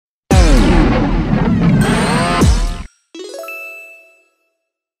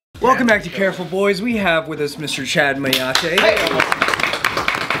Welcome back to Careful Boys. We have with us Mr. Chad Mayate.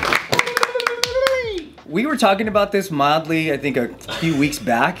 We were talking about this mildly, I think, a few weeks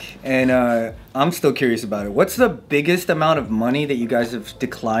back, and I'm still curious about it. What's the biggest amount of money that you guys have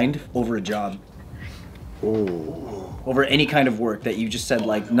declined over a job? Ooh. Over any kind of work that you just said,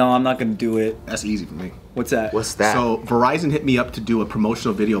 like, no, I'm not gonna do it. That's easy for me. What's that? What's that? So Verizon hit me up to do a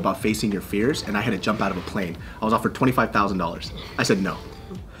promotional video about facing your fears, and I had to jump out of a plane. I was offered $25,000. I said no.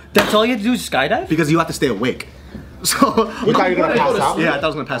 That's all you have to do is skydive? Because you have to stay awake. So You thought you were gonna pass out? Yeah, I thought I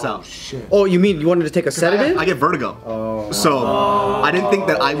was gonna pass out. Shit. Oh, you mean you wanted to take a sedative? I get vertigo. So I didn't think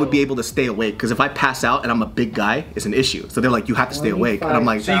that I would be able to stay awake, because if I pass out and I'm a big guy, it's an issue. So they're like, you have to stay awake. And I'm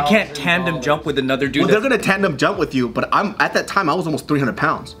like, So you can't tandem jump with another dude? well, they're gonna tandem jump with you, but at that time I was almost 300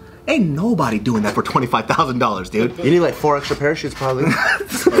 pounds. Ain't nobody doing that for $25,000, dude. You need like 4 extra parachutes probably.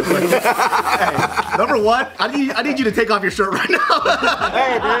 Number one, I need you to take off your shirt right now.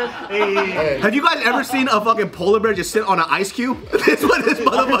 Hey, man. Hey. Have you guys ever seen a fucking polar bear just sit on an ice cube? This one, this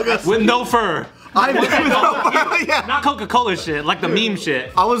motherfucker. With no fur. Yeah. Not Coca-Cola shit, like the meme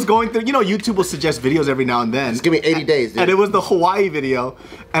shit. I was going through, you know, YouTube will suggest videos every now and then. Just give me 80 days, dude. And it was the Hawaii video.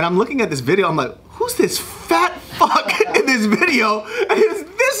 And I'm looking at this video, I'm like, who's this fat fuck in this video? And it's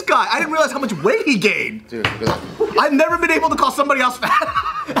this guy. I didn't realize how much weight he gained. Dude, look at that. I've never been able to call somebody else fat.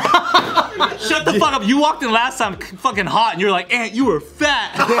 Shut the fuck up. You walked in last time fucking hot and you're like, Aunt, you were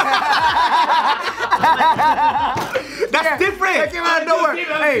fat. That's different. That came out of nowhere.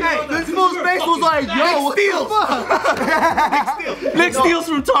 Hey, this fool's face was like, yo, what the fuck? Nick Steals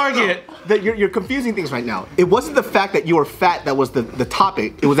from Target. You're confusing things right now. It wasn't the fact that you were fat that was the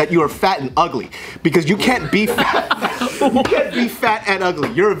topic. It was that you were fat and ugly. Because you can't be fat. You can't be fat and ugly.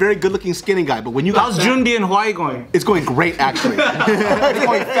 You're a very good-looking skinny guy, but when you got How's fat, Junbi in Hawaii going? it's going great, actually. It's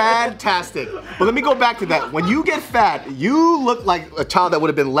going fantastic. But let me go back to that. When you get fat, you look like a child that would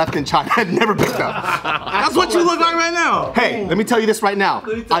have been left in China and never picked up. That's what you look like right now. Hey, let me tell you this right now.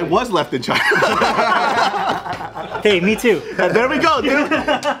 I was left in China. Hey, me too. And there we go, dude.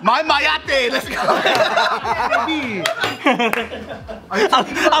 My Mayate, let's go.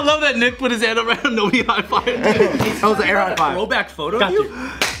 I love that Nick put his hand around and nobody high-fived. That was an air high five. Throwback photo of you?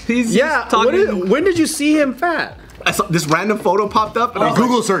 He's Yeah, talking. when did you see him fat? I saw this random photo popped up and I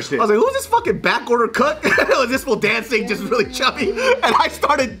Google searched it. I was like, who's this fucking backorder cook? Was this fool dancing just really chubby? And I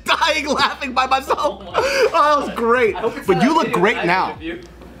started dying laughing by myself. Oh, that was great. But you look great now.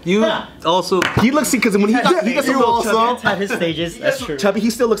 You also. He looks, because when he gets a little chubby, At his stages, that's true. chubby, he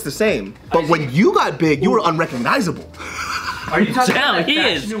still looks the same. But when you got big, you were unrecognizable. Are you talking Damn, about he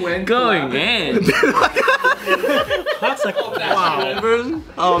is going in. That's like, Wow.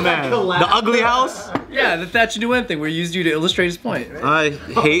 Oh man, the ugly house. Yeah, the Thatcher Nguyen thing where he used you to illustrate his point, right? I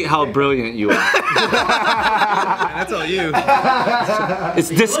hate how brilliant you are. That's all you. It's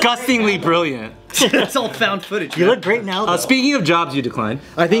disgustingly brilliant. It's all found footage. you man. look great now, though. Speaking of jobs you declined,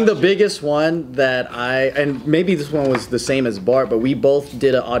 I think the biggest one that and maybe this one was the same as Bart, but we both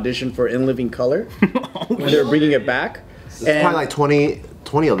did an audition for In Living Color when they were bringing it back. It's probably like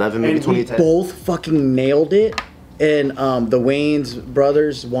 2011, maybe and we 2010. both fucking nailed it, and the Wayans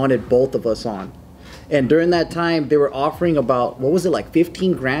brothers wanted both of us on. And during that time, they were offering about, what was it, like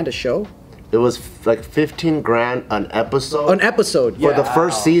 15 grand a show? It was like 15 grand an episode. An episode, yeah. For the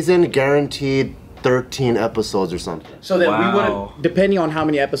first season, guaranteed 13 episodes or something. So that we Wow. would, depending on how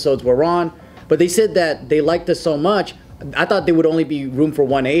many episodes we're on, but they said that they liked us so much, I thought there would only be room for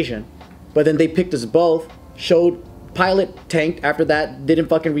one Asian. But then they picked us both, showed, pilot tanked after that, didn't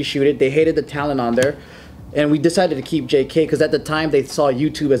fucking reshoot it, they hated the talent on there. And we decided to keep JK, because at the time they saw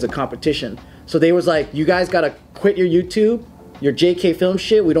YouTube as a competition. So they was like, you guys gotta quit your YouTube, your JK film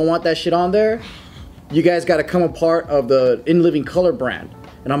shit, we don't want that shit on there. You guys gotta come a part of the In Living Color brand.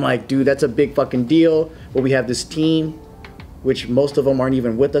 And I'm like, dude, that's a big fucking deal. But we have this team, which most of them aren't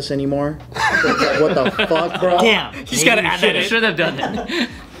even with us anymore. So it's like, what the fuck, bro? Damn, you just gotta add that in. should have done it.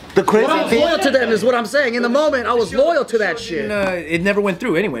 The crazy I was thing, loyal to them is what I'm saying. In the moment, I was loyal to that shit. It never went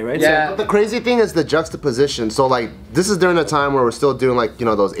through anyway, right? Yeah. the crazy thing is the juxtaposition. So like, this is during a time where we're still doing like, you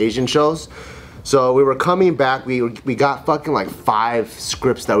know, those Asian shows. So we were coming back, we got fucking like 5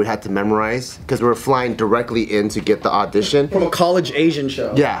 scripts that we had to memorize because we were flying directly in to get the audition. From a college Asian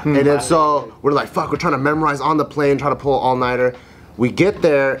show. Yeah, and then so we're like, fuck, we're trying to memorize on the plane, try to pull an all-nighter. We get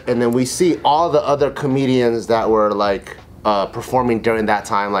there and then we see all the other comedians that were like performing during that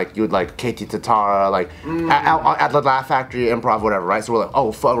time, like you would like Katie Tatara, like at the Laugh Factory, Improv, whatever, right? So we're like,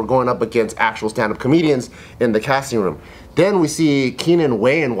 oh fuck, we're going up against actual stand-up comedians in the casting room. Then we see Keenan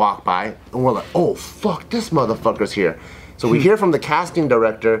Wayans walk by, and we're like, oh fuck, this motherfucker's here. So we hear from the casting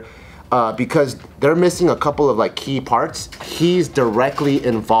director, because they're missing a couple of like key parts. He's directly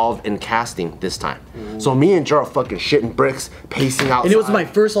involved in casting this time. So me and Joe are fucking shitting bricks, pacing outside. And it was my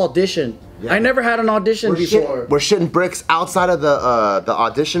first audition. I never had an audition before. We're shitting bricks outside of the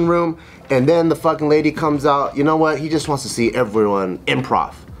audition room, and then the fucking lady comes out. You know what? He just wants to see everyone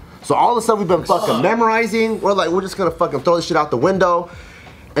improv. So all the stuff we've been fucking memorizing, we're like, we're just gonna fucking throw this shit out the window.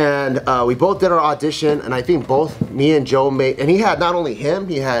 And we both did our audition, and I think both me and Joe made, and he had not only him,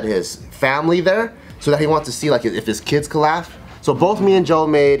 he had his family there, so that he wants to see like if his kids could laugh. So both me and Joe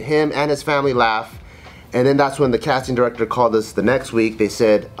made him and his family laugh, and then that's when the casting director called us the next week. They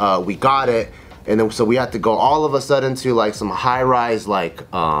said, we got it, and then so we had to go all of a sudden to like some high-rise like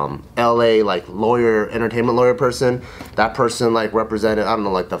LA like lawyer, entertainment lawyer person. That person like represented, I don't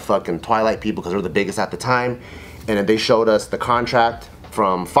know, like the fucking Twilight people because they were the biggest at the time, and then they showed us the contract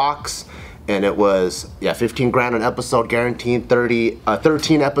from Fox, and it was 15 grand an episode, guaranteed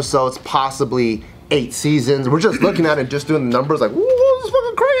 13 episodes, possibly 8 seasons. We're just looking at it, just doing the numbers, like, whoa, this is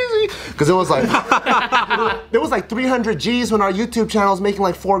fucking crazy, because it was like there was like 300 G's when our YouTube channel was making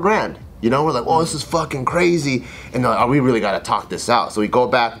like 4 grand. You know, we're like, oh, this is fucking crazy, and we really gotta talk this out. So we go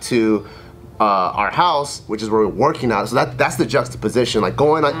back to our house, which is where we're working out. So that's the juxtaposition, like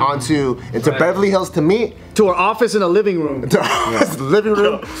going into Beverly Hills to meet. To our office in a living room. To our living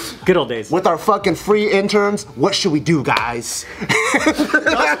room. Good old days. With our fucking free interns. What should we do, guys?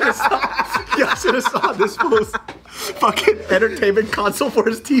 Y'all should have saw this fool's fucking entertainment console for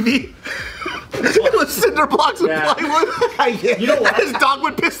his TV. It was cinder blocks and plywood. You know what? His dog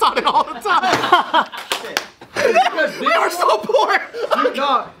would piss on it all the time. We are so poor.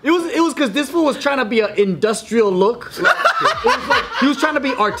 No, it was because this fool was trying to be an industrial look. It was like, he was trying to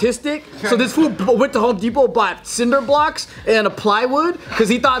be artistic. So this fool went to Home Depot, bought cinder blocks and a plywood because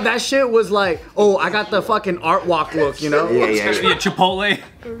he thought that shit was like, oh, I got the fucking art walk look, you know? Yeah, Chipotle.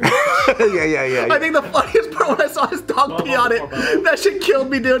 Yeah. I think the funniest part when I saw his dog pee on it, that shit killed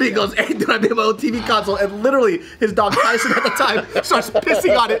me, dude. He goes, hey, dude, I made my own TV console. And literally, his dog Tyson at the time starts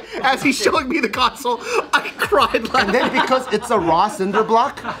pissing on it as he's showing me the console. I cried laughing. And then because it's a raw cinder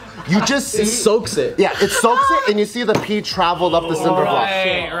block, you just see... It soaks it. Yeah, it soaks it, and you see the pee travel up the cinder block.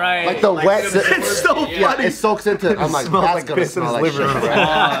 Right. Like the wet... It's so funny. Yeah, it soaks into it. I'm like, that's gonna smell like shit.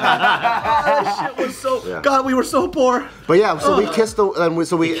 That shit was so... God, we were so poor. But yeah, so we kissed,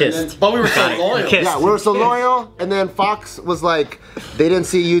 we kissed. But we were so loyal. Yeah, we were so loyal, and then Fox was like, they didn't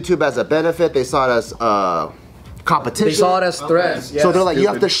see YouTube as a benefit, they saw it as competition. They saw it as threats. So they're like, you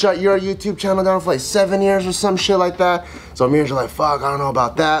have to shut your YouTube channel down for like 7 years or some shit like that. So me and you're like, fuck, I don't know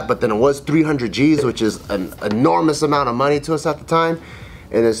about that. But then it was 300 G's, which is an enormous amount of money to us at the time.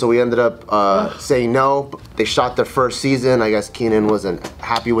 And then so we ended up saying no. They shot their first season. I guess Keenan wasn't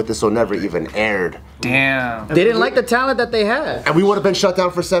happy with this, so it never even aired. Damn. They didn't like the talent that they had. And we would have been shut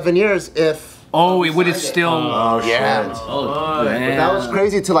down for 7 years if... Oh, it would have still... Yeah. Oh, man. That was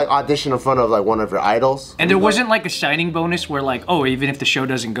crazy to like audition in front of like one of your idols. And there wasn't like a signing bonus where like, oh, even if the show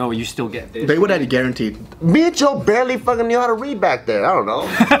doesn't go, you still get this. They would have had it guaranteed. Me and Joe barely fucking knew how to read back there. I don't know.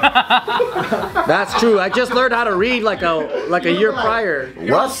 That's true. I just learned how to read like a year prior.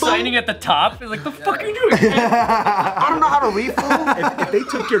 You're all signing at the top. It's like, the fuck are you doing? I don't know how to read, fool. If they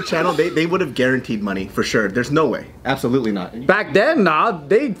took your channel, they would have guaranteed money for sure. There's no way. Absolutely not. Back then, nah,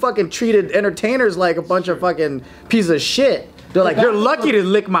 they fucking treated entertainers like a bunch of fucking piece of shit. They're like, you're lucky to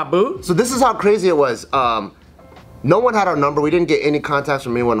lick my boot. So this is how crazy it was. No one had our number. We didn't get any contacts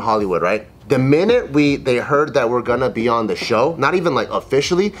from anyone in Hollywood, right? The minute they heard that we're gonna be on the show, not even like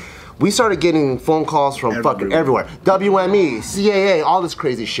officially, we started getting phone calls from fucking everywhere. WME, CAA, all this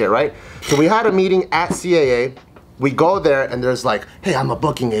crazy shit, right? So we had a meeting at CAA. We go there and there's like, hey, I'm a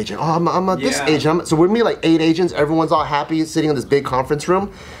booking agent. Oh, I'm a this agent. So we're meeting like 8 agents. Everyone's all happy sitting in this big conference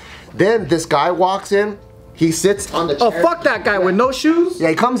room. Then this guy walks in. He sits on the chair. Oh, fuck that guy with no shoes? Yeah,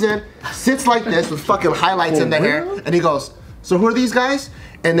 he comes in, sits like this with fucking highlights in the hair, and he goes, so who are these guys?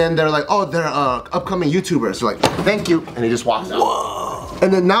 And then they're like, oh, they're upcoming YouTubers. They're like, thank you. And he just walks out. Whoa.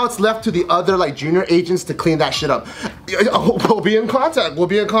 And then now it's left to the other like junior agents to clean that shit up. We'll be in contact. We'll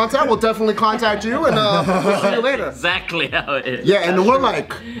be in contact. We'll definitely contact you, and we'll see you later. Exactly how it is. Yeah, and we're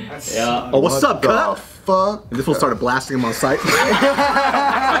like, oh, what's up, cut? Fuck. And this fool started blasting him on site.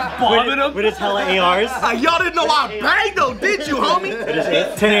 With his hella ARs. Y'all didn't know I banged though, did you, homie? With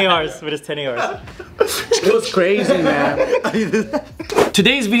his 10 ARs. With his 10 ARs. It was crazy, man.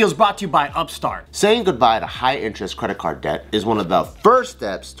 Today's video is brought to you by Upstart. Saying goodbye to high-interest credit card debt is one of the first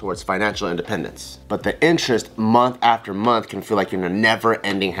steps towards financial independence. But the interest month after month can feel like you're in a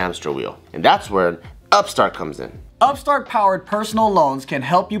never-ending hamster wheel. And that's where Upstart comes in. Upstart-powered personal loans can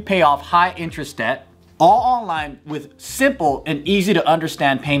help you pay off high-interest debt, all online with simple and easy to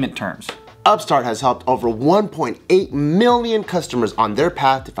understand payment terms. Upstart has helped over 1.8 million customers on their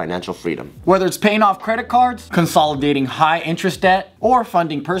path to financial freedom. Whether it's paying off credit cards, consolidating high interest debt, or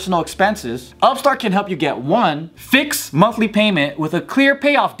funding personal expenses, Upstart can help you get one fixed monthly payment with a clear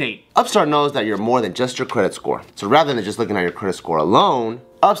payoff date. Upstart knows that you're more than just your credit score. So rather than just looking at your credit score alone,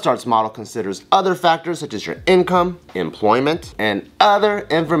 Upstart's model considers other factors such as your income, employment, and other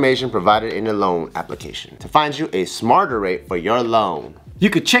information provided in your loan application to find you a smarter rate for your loan. You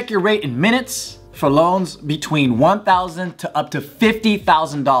could check your rate in minutes for loans between $1,000 to up to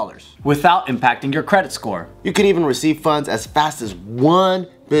 $50,000 without impacting your credit score. You could even receive funds as fast as one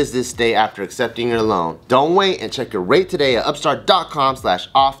business day after accepting your loan. Don't wait and check your rate today at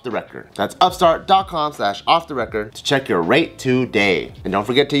upstart.com/off-the-record. That's upstart.com/off-the-record to check your rate today. And don't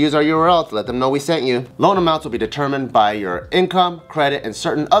forget to use our URL to let them know we sent you. Loan amounts will be determined by your income, credit, and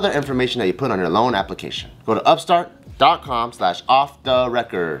certain other information that you put on your loan application. Go to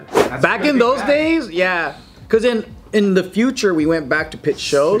upstart.com/off-the-record. Back in those days, yeah. Because in the future, we went back to pitch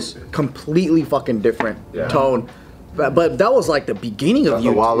shows, completely fucking different tone. But that was like the beginning of The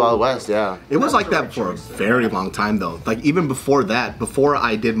YouTube. Wild Wild West, yeah. It was like that for a very long time though. Like even before that, before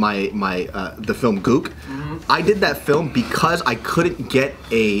I did the film Gook, I did that film because I couldn't get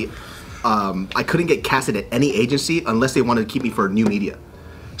casted at any agency unless they wanted to keep me for new media.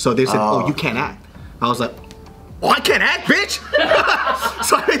 So they said, "Oh, you can't act." I was like, "Oh, I can't act, bitch!"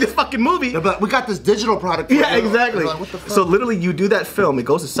 So I made this fucking movie. Yeah, but we got this digital product. Yeah, exactly. Like, what the fuck? So literally, you do that film, it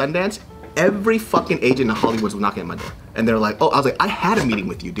goes to Sundance. Every fucking agent in Hollywood was knocking at my door, and they're like, "Oh," I was like, "I had a meeting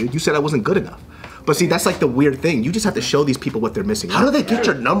with you, dude. You said I wasn't good enough." But see, that's like the weird thing. You just have to show these people what they're missing. How do they get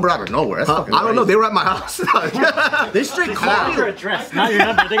your number out of nowhere? That's fucking I don't know. crazy. They were at my house. They straight call Not your me. address, not your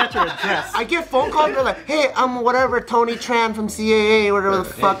number. They got your address. I get phone calls. They're like, "Hey, I'm whatever Tony Tran from CAA, whatever the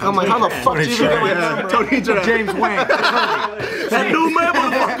fuck." I'm like, "How the fuck did you get my number?" Tony James Wayne. That new man,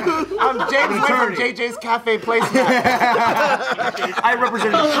 motherfucker. I'm James Wayne from JJ's Cafe Placemat. I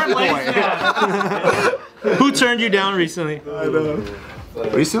represent the Shrimp Boy. Who turned you down recently? I know.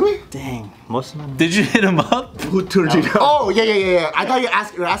 Recently? Dang, most of them. Did you hit him up? Who turned you down? Oh, yeah. I thought you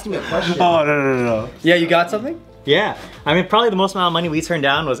were asking me a question. Oh, no. Yeah, you got something? Yeah, I mean, probably the most amount of money we turned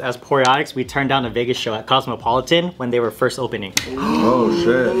down was as Poriotics. We turned down a Vegas show at Cosmopolitan when they were first opening. Oh,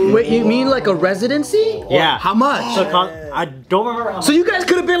 shit. Wait, you mean like a residency? Yeah. How much? So I don't remember how much. So you guys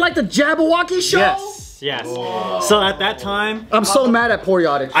could have been like the Jabberwocky show? Yes. So at that time, I'm so mad at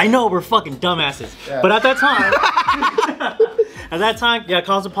Poriotics. I know we're fucking dumbasses, but at that time, yeah,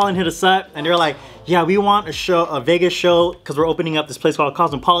 Cosmopolitan hit us up and they're like, "Yeah, we want a Vegas show, because we're opening up this place called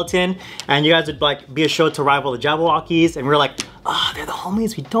Cosmopolitan, and you guys would like be a show to rival the Jabberwockies." And we were like, "Ah, they're the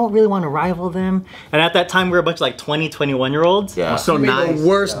homies. We don't really want to rival them." And at that time, we were a bunch of like 20, 21-year-olds. Yeah. So nice. The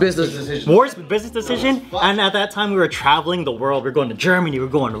worst business decision. Worst business decision. And at that time, we were traveling the world. We were going to Germany. We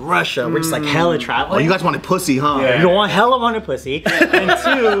were going to Russia. We're just like hella Oh, traveling. you guys wanted pussy, huh? You don't want hella wanted pussy. And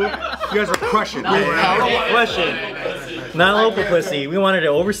two, You guys were crushing. Russian. Not local pussy. We wanted it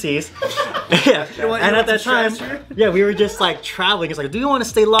overseas. Yeah. And at that time, yeah, we were just like traveling. It's like, do you want to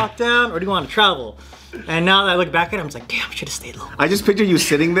stay locked down or do you want to travel? And now that I look back at it, I'm just like, damn, I should have stayed local. I just pictured you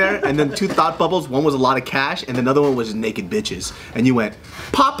sitting there, and then two thought bubbles. One was a lot of cash, and another one was just naked bitches. And you went,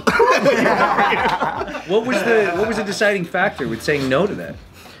 pop. What was the deciding factor with saying no to that?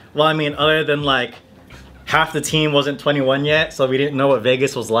 Well, I mean, other than like half the team wasn't 21 yet, so we didn't know what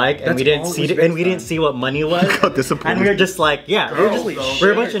Vegas was like, and That's we didn't all it see was it, and we didn't see what money was. How disappointing. And we were just like, yeah,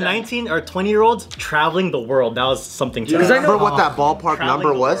 we're a bunch of 19 or 20-year-olds traveling the world. That was something to Remember what that ballpark Traveling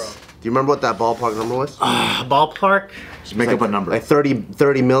number the was? world. Do you remember what that ballpark number was? Ballpark, Just make up a number. Like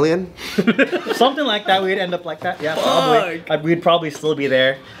 30 million? something like that. We'd end up like that. Yeah, probably. We'd probably still be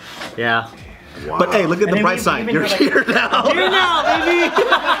there. Yeah. But hey, look at the then bright we side. even You're were like- here now. Here now, baby.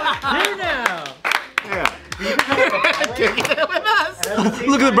 Here now. Yeah.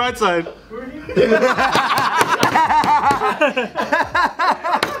 Look at the bright side.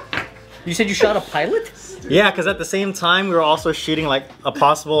 You said you shot a pilot? Yeah, because at the same time we were also shooting like a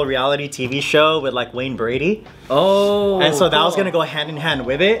possible reality TV show with like Wayne Brady. Oh. And so that was gonna go hand in hand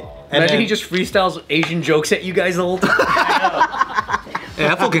with it. And Imagine then, he just freestyles Asian jokes at you guys the whole time. Hey,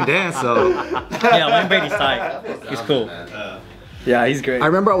 that fool can dance, so. yeah, Wayne Brady's tight. He's cool. Yeah, he's great. I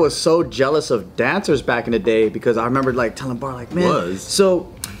remember I was so jealous of dancers back in the day because I remember like telling Bart like, man, Was?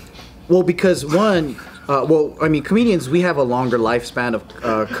 so, well, because one, well, I mean, comedians, we have a longer lifespan of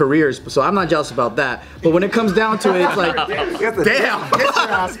careers, so I'm not jealous about that. But when it comes down to it, it's like, Damn.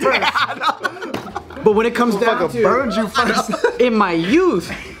 but when it comes down to Burned you first. in my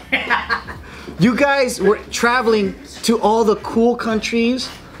youth, you guys were traveling to all the cool countries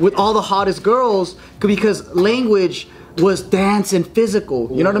with all the hottest girls because language was dance and physical.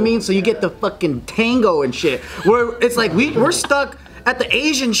 You know what I mean? So you get the fucking tango and shit. Where it's like we're stuck at the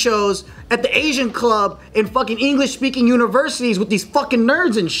Asian shows, at the Asian club, in fucking English-speaking universities with these fucking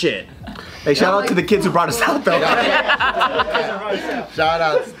nerds and shit. Hey, shout out to the kids who brought us out, though. Shout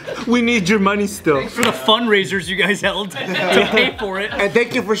out. We need your money still. For the fundraisers you guys held to pay for it. And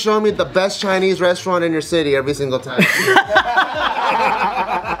thank you for showing me the best Chinese restaurant in your city every single time.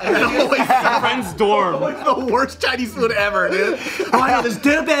 Friend's dorm. It's the worst Chinese food ever, dude. Oh, yeah, this is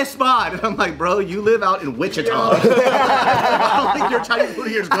the best spot. And I'm like, bro, you live out in Wichita. I don't think your Chinese food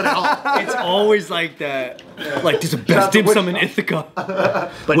here is good at all. It's always like that. Like, there's the best dim sum in Ithaca.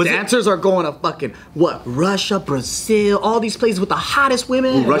 But dancers are going to fucking, what, Russia, Brazil, all these places with the hottest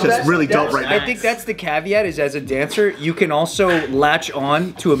women. Russia's really dope right now. I think that's the caveat is as a dancer, you can also latch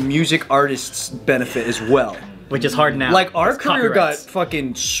on to a music artist's benefit as well. Which is hard now. Like our It's career got copyrights.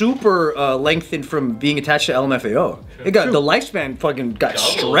 fucking super lengthened from being attached to LMFAO. It got the lifespan fucking got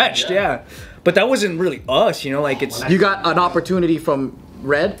stretched, yeah. But that wasn't really us, you know. Like it's You got an opportunity from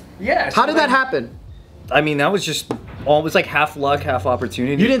Red? yeah. How did that happen? I mean, that was just all. It was like half luck, half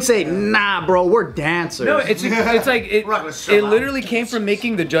opportunity. You didn't say, nah, bro, we're dancers. No, it's like it literally came from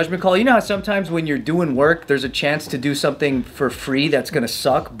making the judgment call. You know how sometimes when you're doing work, there's a chance to do something for free that's gonna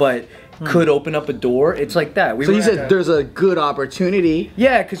suck, but could open up a door. It's like that. So you said there's a good opportunity.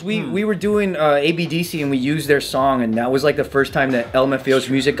 Yeah, because we were doing ABDC and we used their song, and that was like the first time that LMFAO's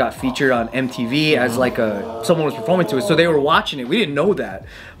music got featured on MTV as like someone was performing to it. So they were watching it. We didn't know that.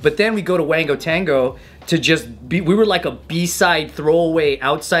 But then we go to Wango Tango to just be, we were like a B-side throwaway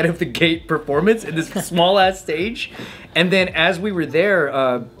outside of the gate performance in this small ass stage. And then as we were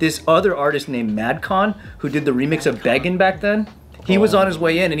there, this other artist named Madcon, who did the remix of Beggin' back then, he was on his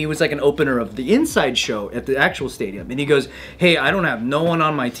way in and he was like an opener of the inside show at the actual stadium. And he goes, hey, I don't have no one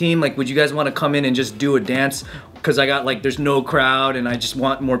on my team. Like, would you guys want to come in and just do a dance? Because I got like, there's no crowd and I just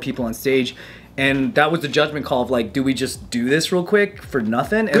want more people on stage. And that was the judgment call of like, do we just do this real quick for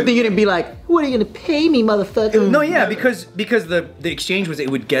nothing? Good thing you didn't be like, what are you gonna pay me, motherfucker? No, yeah, because the exchange was it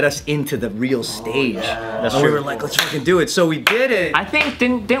would get us into the real stage. That's and true. we were like, let's fucking do it. So we did it. I think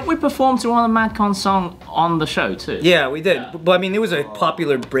didn't we perform to one of the Madcon song on the show too? Yeah, we did. But I mean, it was a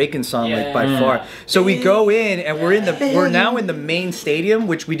popular breaking song like by far. So we go in and we're now in the main stadium,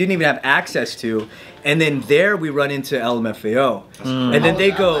 which we didn't even have access to. And then there we run into LMFAO. And then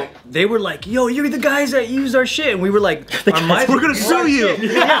they were like, yo, you're the guys that use our shit. And we were like, We're gonna sue you.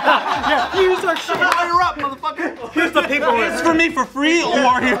 Use our shit. Hire up, motherfucker. Here's the paperwork. It's for me for free,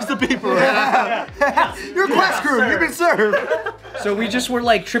 or here's the paperwork. You're quest crew. You've been served. So we just were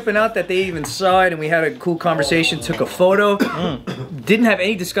like tripping out that they even saw it, and we had a cool conversation, took a photo. Didn't have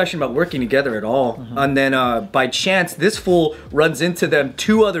any discussion about working together at all. And then by chance, this fool runs into them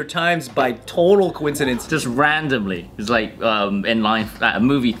 2 other times by total coincidence. Just randomly. It was like in line at a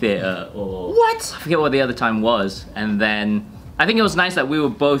movie theater or what? I forget what the other time was. And then I think it was nice that we were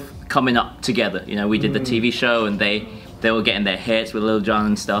both coming up together. You know, we did the TV show and they were getting their hits with Lil Jon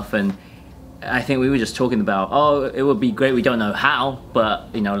and stuff, and I think we were just talking about, oh, it would be great, we don't know how, but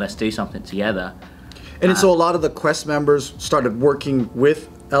you know, let's do something together. And so a lot of the Quest members started working with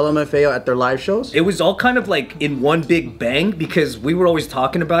LMFAO at their live shows? It was all kind of like in one big bang because we were always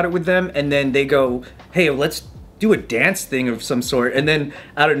talking about it with them, and then they go, hey, let's do a dance thing of some sort. And then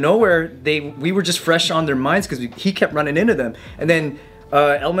out of nowhere, we were just fresh on their minds because he kept running into them. And then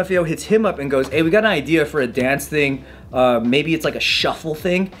LMFAO hits him up and goes, hey, we got an idea for a dance thing. Maybe it's like a shuffle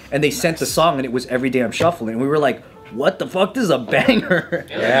thing. And they sent the song and it was Every Day I'm Shuffling. And we were like, what the fuck? This is a banger.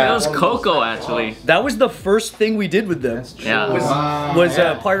 Yeah. It was Coco actually. That was the first thing we did with them. Yeah. Was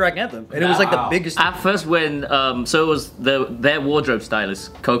Party Rock Anthem. And it was like the biggest. At first when, so it was their wardrobe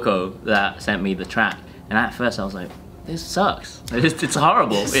stylist, Coco, that sent me the track. And at first I was like, this sucks. It's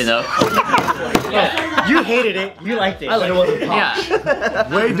horrible, you know? You hated it, you liked it. I liked it.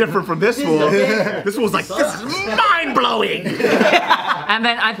 Yeah. Way different from this fool. This fool's like, this is mind-blowing. And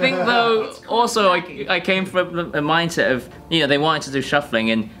then I think though, also I came from a mindset of, you know, they wanted to do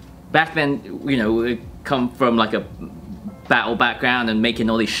shuffling, and back then, you know, we come from like a battle background and making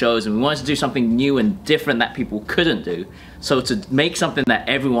all these shows, and we wanted to do something new and different that people couldn't do. So to make something that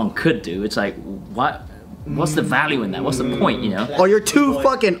everyone could do, it's like, what? What's the value in that? What's the point, you know? Oh, you're two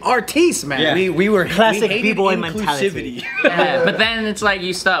fucking artists, man. Yeah. We were Classic we hated b-boy inclusivity. mentality. Yeah, but then it's like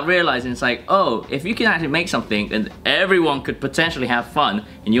you start realizing it's like, oh, if you can actually make something and everyone could potentially have fun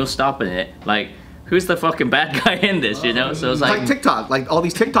and you're stopping it, like, who's the fucking bad guy in this, you know? So it's Like TikTok, like all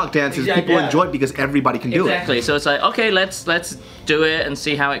these TikTok dances, people enjoy it because everybody can do it. exactly. So it's like, okay, let's do it and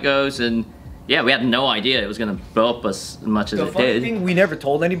see how it goes. And yeah, we had no idea it was gonna blow up as much as The it funny did. thing we never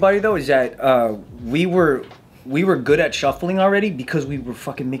told anybody though is that we were good at shuffling already because we were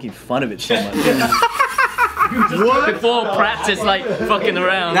fucking making fun of it so much. Before practice, like fucking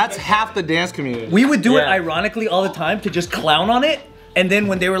around. That's half the dance community. We would do it Yeah. ironically all the time to just clown on it, and then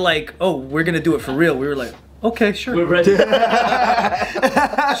when they were like, "Oh, we're gonna do it for real," we were like, "Okay, sure." We're ready.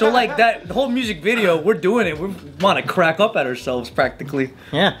 So like that whole music video, we're doing it. We want to crack up at ourselves practically.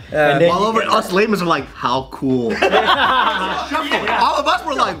 Yeah. And then All over us laymen are like, how cool. All of us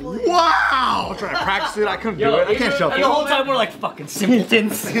were like, wow. I'm trying to practice it. I couldn't do it. I can't shuffle. And the whole time we're like fucking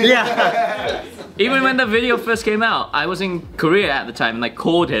simpletons. yeah. Even when the video first came out, I was in Korea at the time and I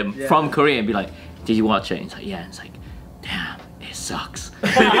called him from Korea and be like, "Did you watch it?" And he's like, "Yeah." And it's like, "Damn, it sucks."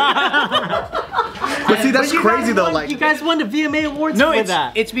 But see, that's crazy though. Like, you guys won the VMA awards No, with it's-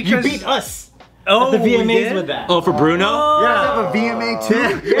 that. it's because- you beat us. Oh, at the we VMAs did? with that. oh, for Bruno? Oh. Yeah. Have a VMA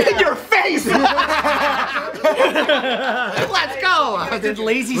too? In your face! Let's go! did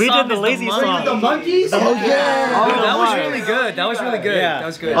lazy We song did the as lazy monkey. song. The monkeys? Oh, yeah. Dude, that was really good. That was really good. Yeah. That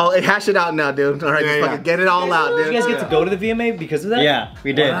was good. Oh, hash it out now, dude. All right, just fucking get it all out, dude. Did you guys get to go to the VMA because of that? Yeah,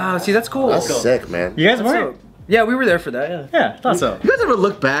 we did. Wow, see, that's cool. That's sick, man. You guys So, weren't? yeah, we were there for that. Yeah. Yeah, thought so. You guys ever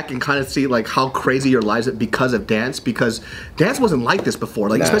look back and kind of see like how crazy your lives are because of dance? Because dance wasn't like this before,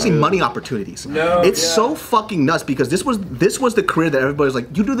 like especially money opportunities. No, it's yeah. so fucking nuts because this was the career that everybody's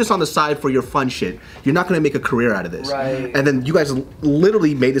like, you do this on the side for your fun shit. You're not gonna make a career out of this. Right. And then you guys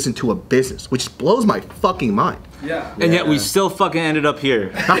literally made this into a business, which blows my fucking mind. Yeah. And yet we still fucking ended up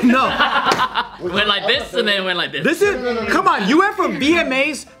here. I know. Went like this and then went like this. This is, come on, you went from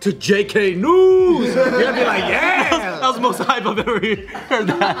VMAs to JK News. You're gonna be like, yeah. That was the most hype I've ever heard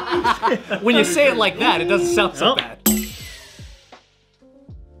that. When you say it like that, it doesn't sound so Oh. bad.